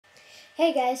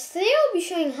Hey guys, today I'll be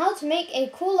showing how to make a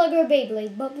cool Lego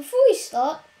Beyblade, but before we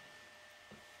start,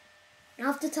 I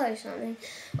have to tell you something.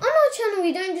 On our channel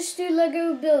we don't just do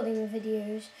Lego building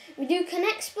videos, we do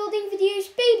Connects building videos,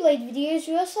 Beyblade videos,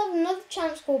 we also have another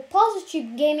channel called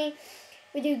Parsatube Gaming.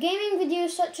 We do gaming videos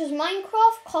such as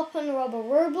Minecraft, Cop and Robber,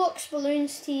 Roblox,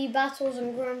 Bloons, battles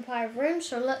and Empire of Rome,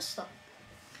 so let's start.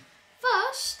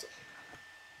 First,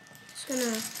 just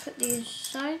gonna put these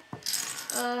aside.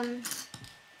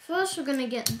 First we're going to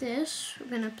get this, we're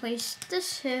going to place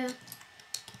this here,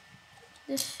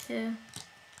 this here,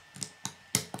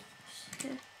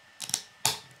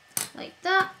 like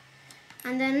that,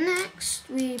 and then next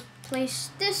we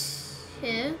place this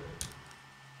here,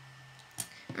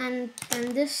 and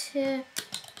then this here,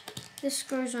 this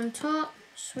goes on top,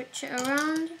 switch it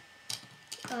around,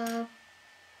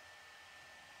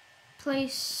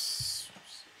 place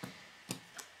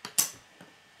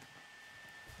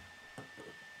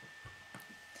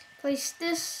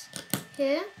this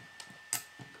here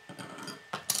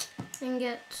and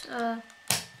get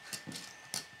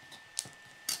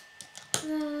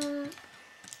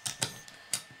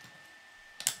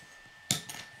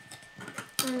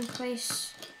and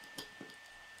place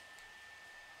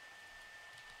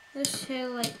this here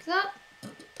like that.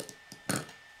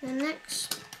 And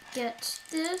next get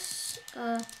this,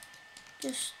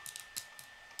 just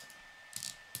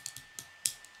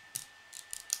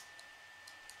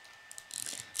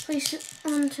place it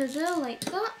onto there like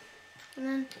that, and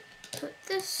then put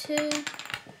this here,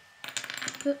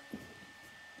 put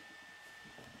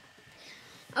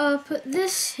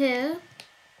this here,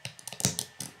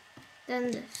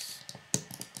 then this.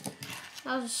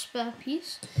 That was a spare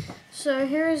piece. So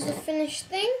here is the finished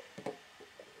thing. Of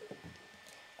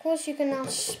course you can now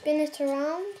spin it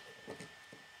around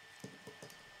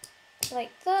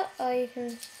like that, or you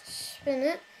can spin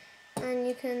it and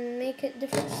you can make it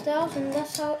different styles, and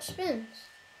that's how it spins.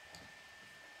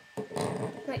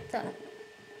 Like that.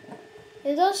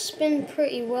 It does spin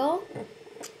pretty well.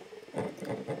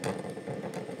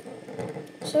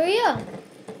 So yeah.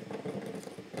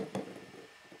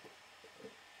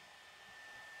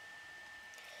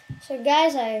 So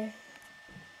guys, I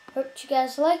hope you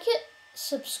guys like it.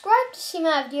 Subscribe to see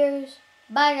my videos.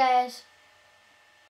 Bye guys.